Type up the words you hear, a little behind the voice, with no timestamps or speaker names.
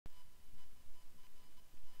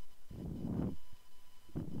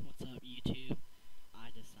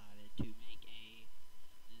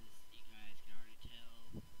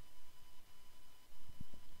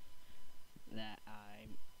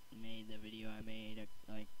I made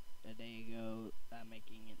like a day ago. I'm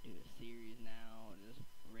making it into a series now. Just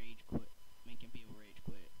rage quit, making people rage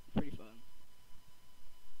quit. Pretty fun.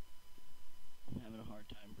 I'm having a hard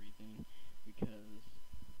time breathing because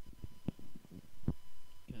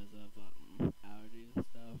of allergies and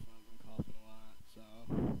stuff. I've been coughing a lot, so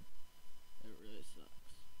it really sucks.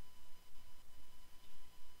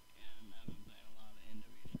 And I've been playing a lot of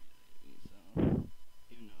MW3 lately, so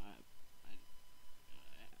even though I've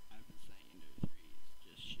been saying MW3 is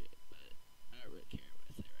just shit, but I don't really care what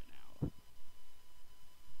I say right now.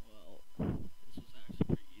 Well, this was actually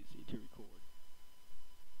pretty easy to record.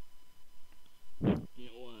 You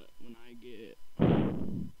know what? When I get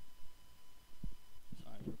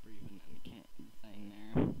sorry for breathing in the thing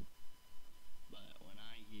there, but when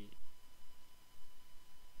I get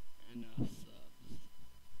enough subs,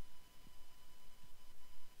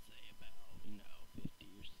 say about 50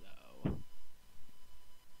 or so,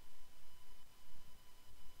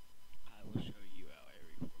 I will show you how I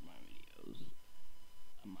record my videos.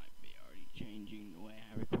 I might be already changing the way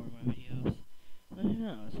I record my videos, but who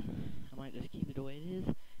knows? I might just keep it the way it is.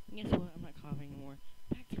 And guess what? I'm not coughing anymore.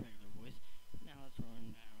 Back to regular voice. Now let's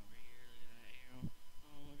run down over here. Look at that arrow.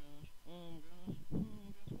 Oh my gosh. Oh my gosh. Oh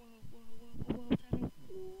my gosh. Whoa, whoa, whoa, whoa, whoa. What's happening?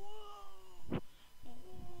 Whoa! Oh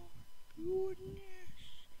my goodness.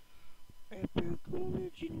 Epic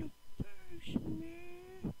carnage in the face,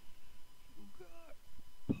 man. You got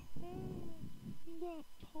pwned. You got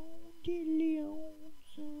pwned, Leon,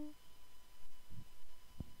 son.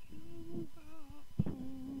 You got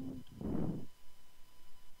pwned.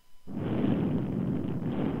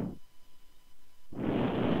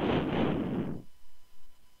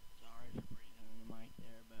 Sorry for breathing in the mic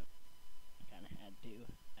there, but I kind of had to.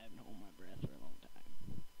 I haven't held my breath for a long time.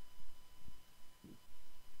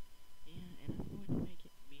 Yeah, and I'm going to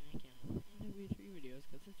be making MW3 videos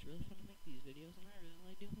because it's really fun to make these videos, and I really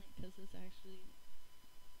like doing it because it's actually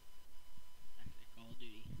Call of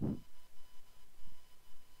Duty.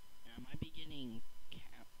 Now, I might be getting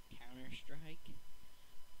Counter-Strike,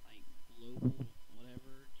 like global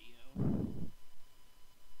whatever, Geo.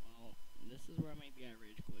 Well, this is where I make the guy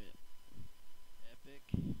rage quit. Epic.